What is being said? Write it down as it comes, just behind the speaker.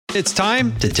It's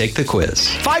time to take the quiz.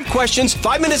 5 questions,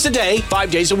 5 minutes a day,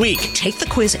 5 days a week. Take the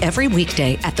quiz every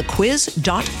weekday at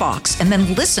thequiz.fox and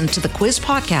then listen to the quiz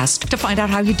podcast to find out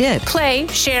how you did. Play,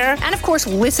 share, and of course,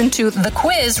 listen to The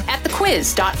Quiz at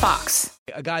thequiz.fox.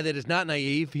 A guy that is not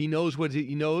naive. He knows what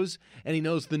he knows, and he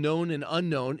knows the known and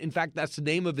unknown. In fact, that's the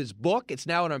name of his book. It's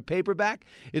now on paperback.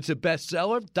 It's a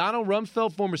bestseller. Donald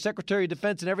Rumsfeld, former Secretary of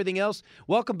Defense and everything else.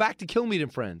 Welcome back to Kilmeade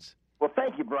and Friends. Well,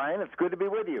 thank you, Brian. It's good to be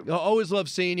with you. I always love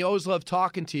seeing you. Always love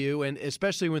talking to you, and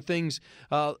especially when things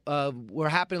were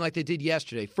happening like they did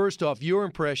yesterday. First off, your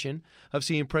impression of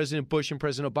seeing President Bush and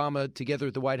President Obama together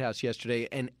at the White House yesterday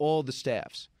and all the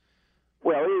staffs.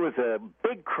 Well, it was a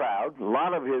big crowd. A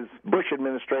lot of his Bush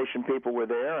administration people were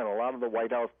there, and a lot of the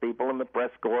White House people and the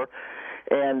press corps.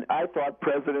 And I thought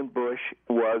President Bush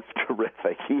was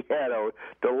terrific. He had a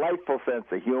delightful sense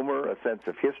of humor, a sense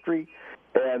of history,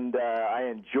 and I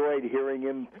enjoyed hearing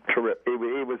him.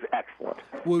 It was excellent.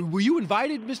 Were you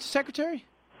invited, Mr. Secretary?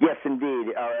 Yes,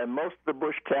 indeed. And most of the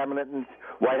Bush cabinet and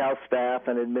White House staff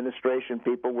and administration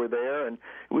people were there, and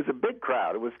it was a big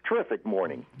crowd. It was a terrific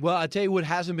morning. Well, I'll tell you what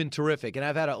hasn't been terrific, and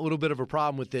I've had a little bit of a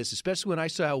problem with this, especially when I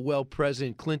saw how well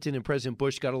President Clinton and President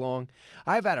Bush got along.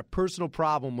 I've had a personal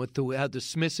problem with how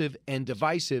dismissive and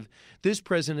divisive this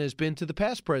president has been to the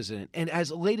past president. And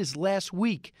as late as last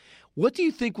week, what do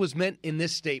you think was meant in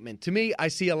this statement? To me, I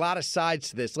see a lot of sides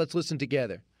to this. Let's listen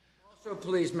together. Also,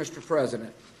 please, Mr.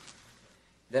 President,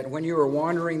 that when you are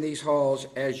wandering these halls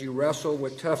as you wrestle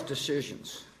with tough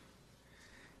decisions,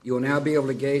 you will now be able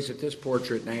to gaze at this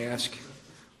portrait and ask,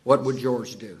 what would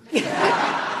George do?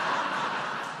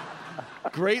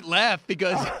 Great laugh,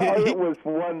 because it was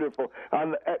wonderful.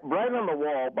 Right on the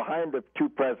wall behind the two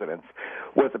presidents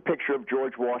was a picture of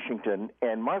George Washington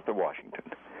and Martha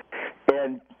Washington.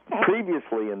 And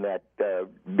previously in that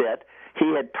bit,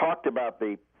 he had talked about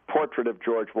the portrait of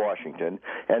George Washington,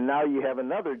 and now you have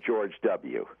another George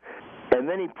W. And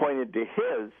then he pointed to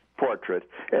his portrait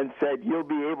and said, you'll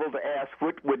be able to ask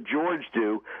what would George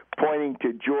do, pointing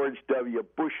to George W.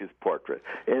 Bush's portrait.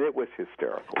 And it was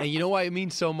hysterical. And you know why it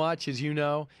means so much, as you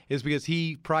know, is because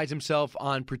he prides himself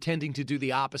on pretending to do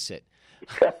the opposite.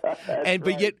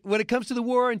 But yet, when it comes to the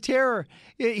war on terror,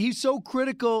 he's so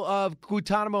critical of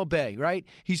Guantanamo Bay, right?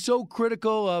 He's so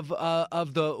critical of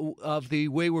the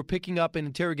way we're picking up and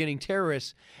interrogating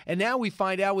terrorists. And now we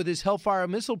find out with his Hellfire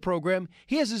missile program,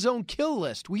 he has his own kill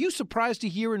list. Were you surprised to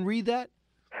hear and read that?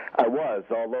 I was,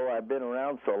 although I've been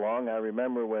around so long. I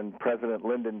remember when President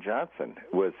Lyndon Johnson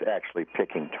was actually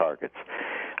picking targets.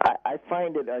 I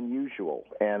find it unusual,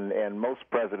 and most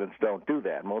presidents don't do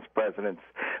that. Most presidents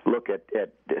look at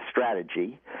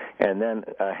strategy and then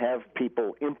have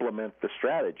people implement the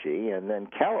strategy and then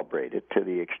calibrate it to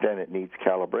the extent it needs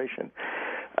calibration.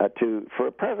 For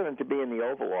a president to be in the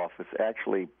Oval Office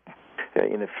actually,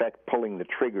 in effect, pulling the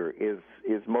trigger is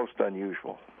most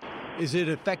unusual. Is it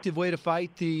an effective way to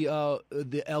fight the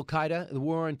Al-Qaeda, the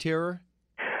war on terror?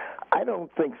 I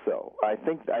don't think so. I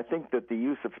think that the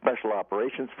use of special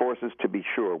operations forces, to be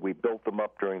sure, we built them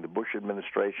up during the Bush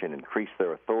administration, increased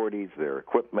their authorities, their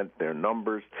equipment, their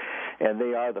numbers, and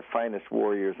they are the finest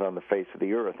warriors on the face of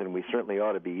the earth, and we certainly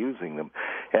ought to be using them.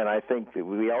 And I think that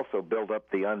we also build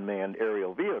up the unmanned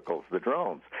aerial vehicles, the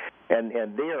drones, and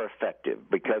they are effective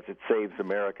because it saves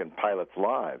American pilots'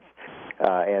 lives,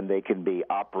 and they can be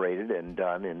operated and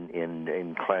done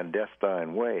in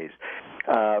clandestine ways.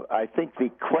 I think the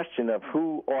question of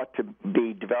who ought to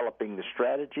be developing the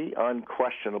strategy,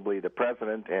 unquestionably the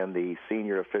President and the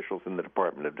senior officials in the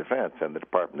Department of Defense and the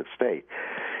Department of State.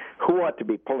 Who ought to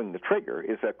be pulling the trigger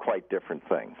is a quite different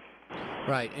thing.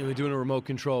 Right, and we're doing a remote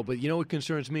control. But you know what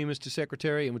concerns me, Mr.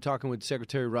 Secretary, and we're talking with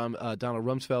Secretary Donald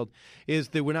Rumsfeld, is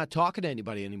that we're not talking to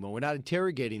anybody anymore. We're not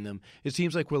interrogating them. It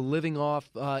seems like we're living off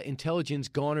intelligence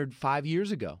garnered 5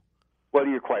 years ago. Well,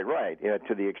 you're quite right.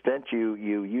 To the extent you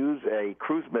use a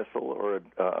cruise missile or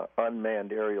an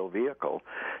unmanned aerial vehicle,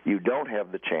 you don't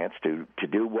have the chance to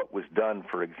do what was done,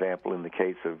 for example, in the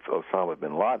case of Osama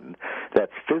bin Laden.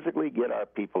 That's physically get our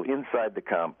people inside the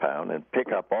compound and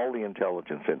pick up all the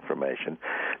intelligence information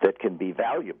that can be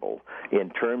valuable in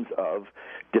terms of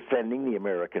defending the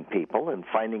American people and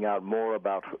finding out more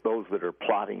about those that are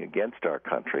plotting against our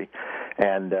country.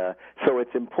 And so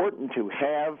it's important to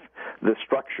have the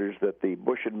structures that the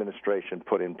Bush administration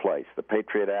put in place, the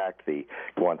Patriot Act, the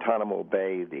Guantanamo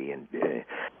Bay, the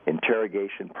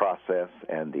interrogation process,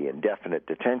 and the indefinite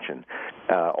detention,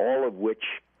 all of which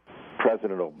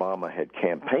President Obama had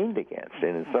campaigned against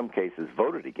and in some cases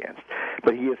voted against,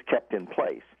 but he has kept in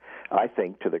place. I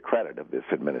think, to the credit of this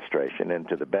administration and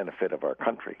to the benefit of our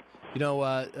country. You know,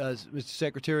 Mr.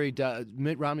 Secretary,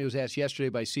 Mitt Romney was asked yesterday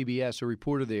by CBS, a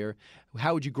reporter there,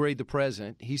 how would you grade the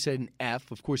president? He said an F.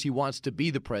 Of course, he wants to be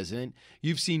the president.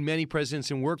 You've seen many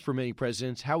presidents and worked for many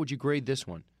presidents. How would you grade this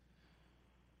one?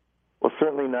 Well,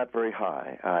 certainly not very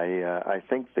high. I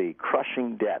think the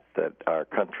crushing debt that our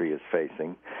country is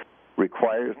facing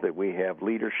requires that we have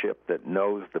leadership that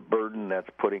knows the burden that's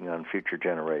putting on future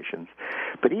generations.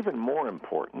 But even more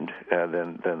important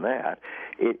than that,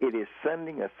 it is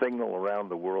sending a signal around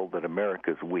the world that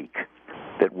America's weak,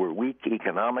 that we're weak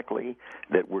economically,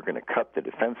 that we're going to cut the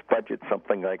defense budget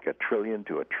something like $1 trillion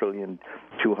to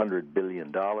 $1,200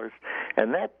 billion,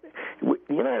 and that the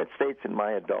United States in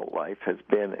my adult life has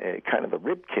been a kind of a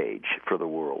rib cage for the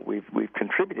world. We've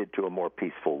contributed to a more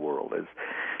peaceful world, as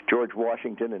George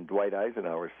Washington and Dwight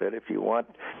Eisenhower said. If you want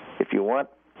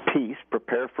peace,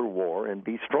 prepare for war, and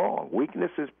be strong.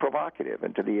 Weakness is provocative,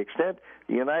 and to the extent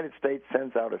the United States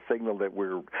sends out a signal that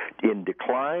we're in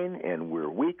decline and we're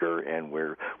weaker and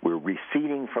we're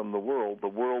receding from the world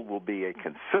will be a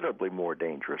considerably more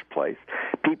dangerous place.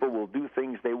 People will do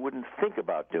things they wouldn't think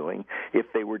about doing if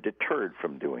they were deterred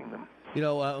from doing them. You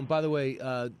know, by the way,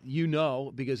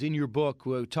 because in your book,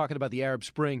 we're talking about the Arab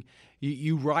Spring,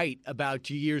 you write about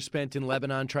your years spent in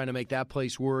Lebanon trying to make that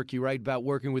place work. You write about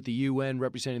working with the UN,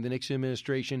 representing the Nixon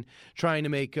administration, trying to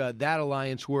make that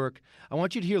alliance work. I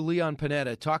want you to hear Leon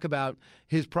Panetta talk about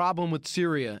his problem with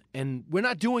Syria. And we're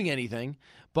not doing anything,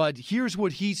 but here's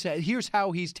what he said. Here's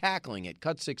how he's tackling it.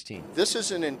 Cut 16. This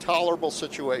is an intolerable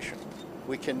situation.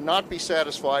 We cannot be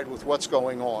satisfied with what's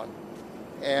going on.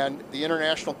 And the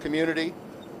international community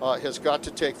has got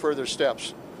to take further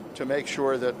steps to make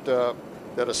sure that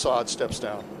Assad steps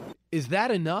down. Is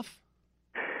that enough?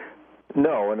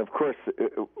 No, and of course,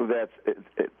 that's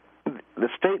the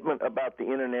statement about the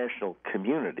international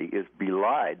community is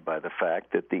belied by the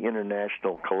fact that the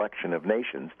international collection of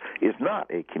nations is not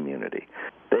a community.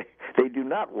 They do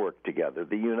not work together.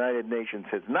 The United Nations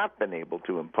has not been able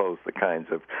to impose the kinds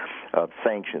of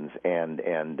sanctions and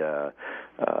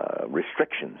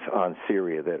restrictions on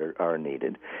Syria that are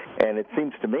needed. And it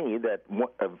seems to me that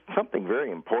something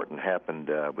very important happened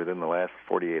within the last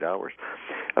 48 hours.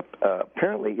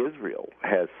 Apparently Israel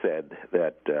has said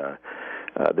that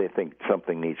they think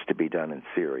something needs to be done in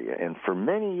Syria. And for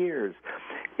many years,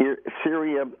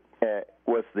 Syria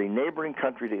was the neighboring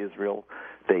country to Israel.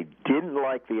 They didn't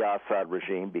like the Assad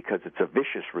regime because it's a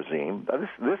vicious regime.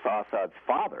 This Assad's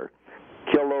father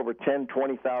killed over 10,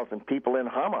 20,000 people in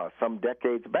Hamas some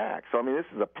decades back. So, I mean, this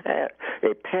is a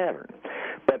pattern.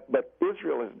 But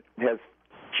Israel has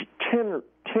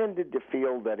tended to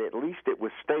feel that at least it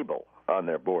was stable on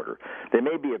their border. They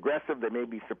may be aggressive, they may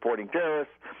be supporting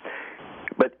terrorists,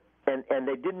 but and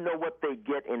they didn't know what they'd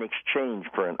get in exchange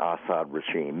for an Assad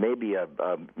regime, maybe a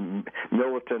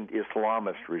militant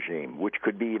Islamist regime, which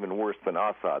could be even worse than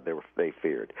Assad, they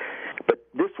feared. But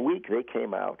this week they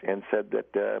came out and said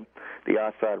that the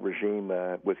Assad regime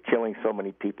was killing so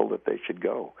many people that they should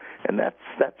go. And that's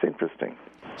interesting.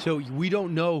 So we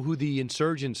don't know who the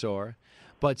insurgents are.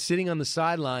 But sitting on the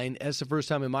sideline, that's the first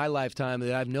time in my lifetime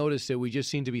that I've noticed that we just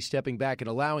seem to be stepping back and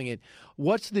allowing it.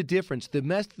 What's the difference? The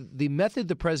method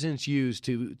the president's used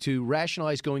to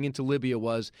rationalize going into Libya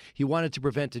was he wanted to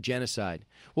prevent a genocide.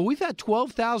 Well, we've had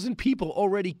 12,000 people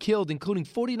already killed, including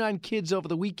 49 kids over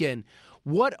the weekend.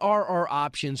 What are our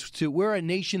options? We're a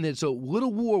nation that's a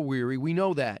little war-weary, we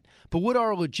know that. But what are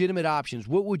our legitimate options?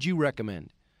 What would you recommend?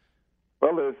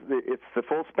 Well, it's the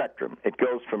full spectrum. It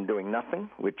goes from doing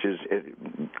nothing, which is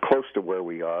close to where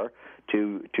we are,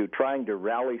 to trying to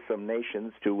rally some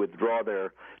nations to withdraw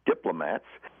their diplomats,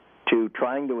 to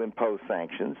trying to impose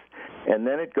sanctions, and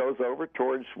then it goes over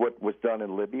towards what was done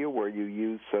in Libya, where you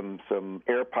use some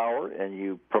air power and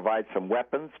you provide some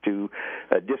weapons to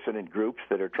dissident groups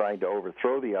that are trying to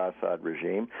overthrow the Assad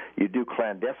regime. You do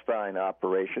clandestine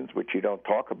operations, which you don't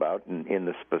talk about in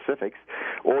the specifics,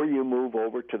 or you move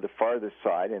over to the farthest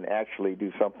side and actually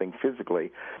do something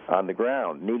physically on the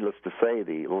ground. Needless to say,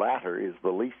 the latter is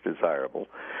the least desirable,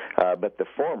 but the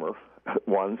former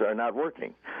ones are not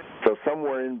working. So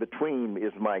somewhere in between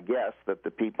is my guess that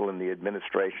the people in the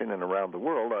administration and around the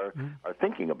world are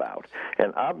thinking about.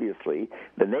 And obviously,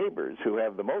 the neighbors who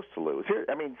have the most to lose. Here,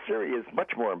 I mean, Syria is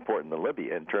much more important than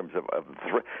Libya in terms of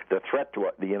the threat to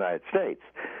the United States.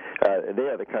 They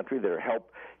are the country that are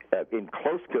in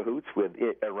close cahoots with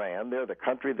Iran. They're the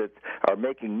country that are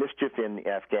making mischief in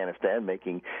Afghanistan,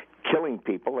 killing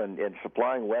people and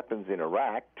supplying weapons in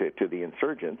Iraq to the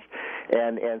insurgents,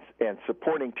 and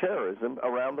supporting terrorism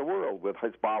around the world with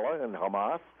Hezbollah and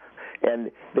Hamas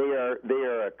and they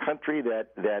are a country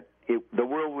that the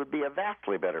world would be a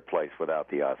vastly better place without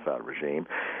the Assad regime.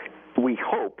 We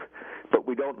hope, but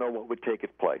we don't know what would take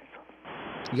its place.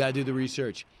 You got to do the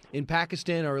research. In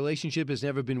Pakistan, our relationship has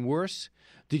never been worse.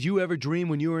 Did you ever dream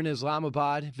when you were in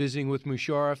Islamabad visiting with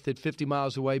Musharraf that 50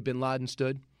 miles away bin Laden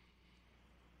stood?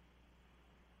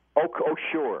 Oh,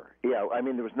 sure. Yeah, I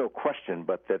mean, there was no question,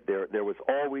 but that there was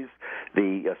always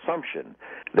the assumption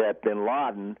that bin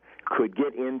Laden could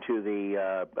get into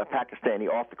the Pakistani,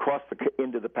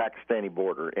 into the Pakistani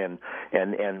border and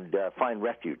find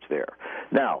refuge there.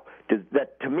 Now,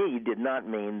 that to me did not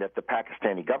mean that the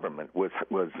Pakistani government was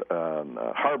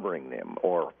harboring them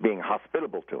or being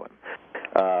hospitable to him.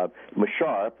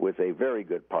 Musharraf was a very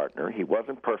good partner. He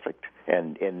wasn't perfect,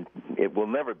 and it will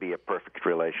never be a perfect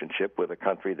relationship with a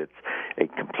country that's a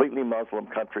completely Muslim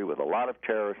country with a lot of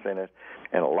terrorists in it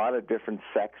and a lot of different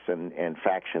sects and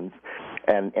factions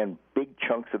and big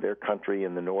chunks of their country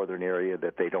in the northern area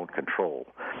that they don't control.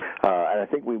 And I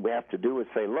think we have to do is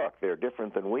say, look, they're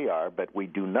different than we are, but we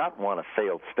do not want a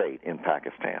failed state in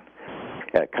Pakistan,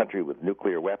 a country with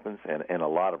nuclear weapons and a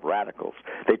lot of radicals.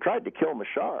 They tried to kill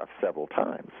Musharraf several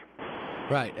times.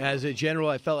 Right. As a general,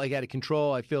 I felt like I had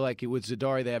control. I feel like it was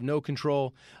Zardari. They have no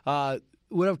control.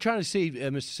 What I'm trying to say,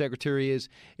 Mr. Secretary, is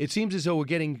it seems as though we're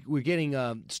getting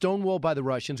stonewalled by the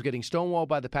Russians, we're getting stonewalled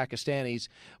by the Pakistanis.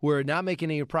 We're not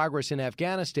making any progress in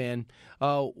Afghanistan.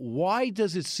 Why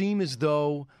does it seem as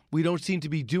though we don't seem to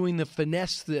be doing the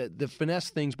finesse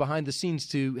things behind the scenes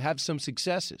to have some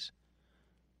successes?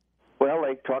 Well,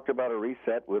 they talked about a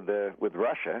reset with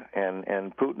Russia,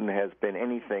 and Putin has been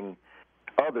anything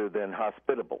other than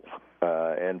hospitable.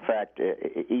 In fact,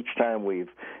 each time we've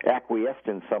acquiesced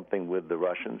in something with the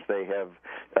Russians, they have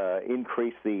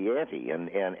increased the ante and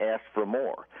asked for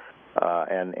more,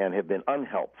 and have been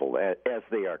unhelpful, as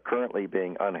they are currently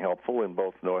being unhelpful in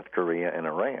both North Korea and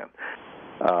Iran.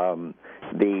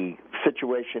 The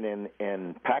situation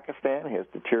in Pakistan has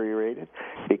deteriorated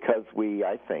because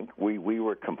I think we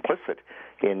were complicit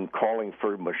in calling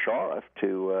for Musharraf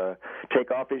to take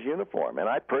off his uniform. And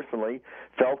I personally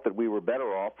felt that we were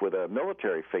better off with a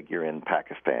military figure in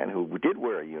Pakistan who did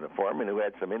wear a uniform and who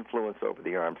had some influence over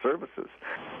the armed services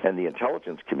and the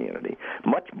intelligence community,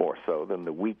 much more so than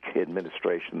the weak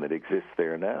administration that exists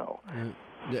there now.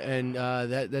 And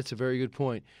that's a very good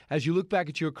point. As you look back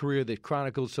at your career that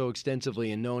chronicles so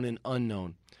extensively and known and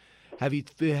unknown,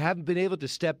 haven't been able to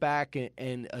step back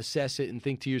and assess it and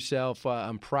think to yourself,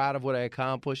 I'm proud of what I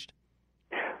accomplished?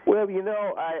 Well,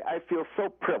 I feel so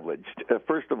privileged,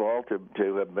 first of all,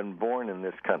 to have been born in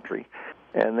this country,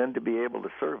 and then to be able to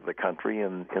serve the country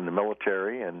in the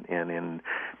military and in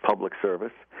public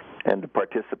service, and to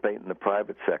participate in the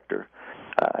private sector.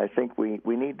 I think we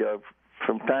need to,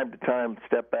 from time to time,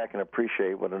 step back and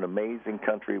appreciate what an amazing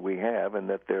country we have, and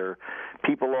that there are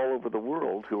people all over the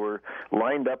world who are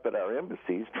lined up at our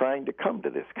embassies trying to come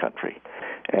to this country,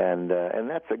 and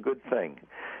that's a good thing.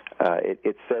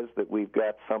 It says that we've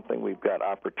got something, we've got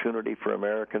opportunity for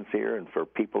Americans here and for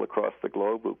people across the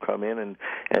globe who come in and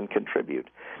contribute.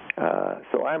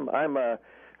 So I'm an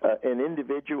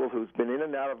individual who's been in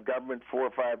and out of government 4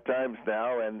 or 5 times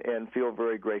now and feel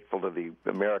very grateful to the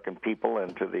American people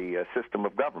and to the system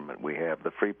of government we have,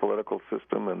 the free political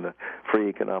system and the free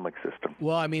economic system.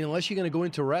 Well, I mean, unless you're going to go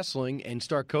into wrestling and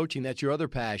start coaching, that's your other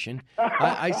passion.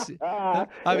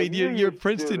 You're a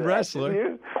Princeton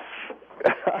wrestler.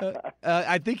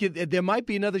 I think there might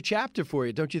be another chapter for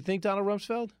you, don't you think, Donald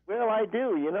Rumsfeld? Well, I do.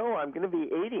 I'm going to be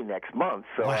 80 next month,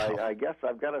 so wow. I guess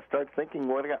I've got to start thinking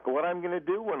what I'm going to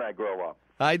do when I grow up.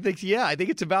 I think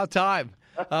it's about time.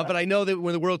 But I know that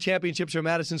when the World Championships were at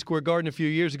Madison Square Garden a few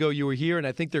years ago, you were here, and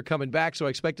I think they're coming back, so I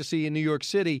expect to see you in New York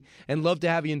City and love to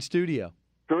have you in studio.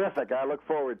 Terrific. I look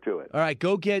forward to it. All right,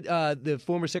 go get the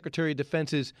former Secretary of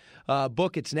Defense's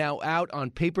book. It's now out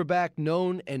on paperback,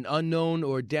 Known and Unknown,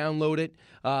 or download it.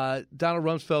 Donald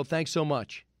Rumsfeld, thanks so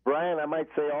much. Brian, I might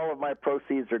say all of my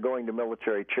proceeds are going to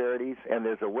military charities, and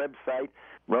there's a website,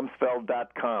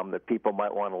 rumsfeld.com, that people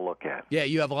might want to look at. Yeah,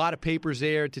 you have a lot of papers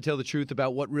there to tell the truth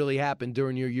about what really happened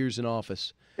during your years in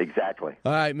office. Exactly.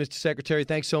 All right, Mr. Secretary,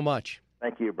 thanks so much.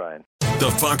 Thank you, Brian. The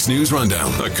Fox News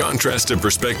Rundown, a contrast of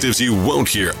perspectives you won't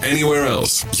hear anywhere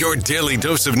else. Your daily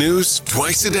dose of news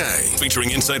twice a day,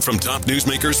 featuring insight from top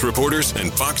newsmakers, reporters,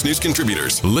 and Fox News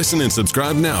contributors. Listen and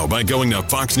subscribe now by going to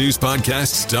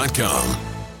foxnewspodcasts.com.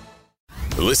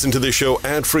 Listen to the show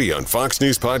ad-free on Fox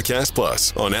News Podcast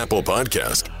Plus, on Apple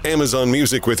Podcast, Amazon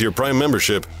Music with your Prime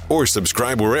membership, or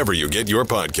subscribe wherever you get your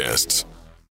podcasts.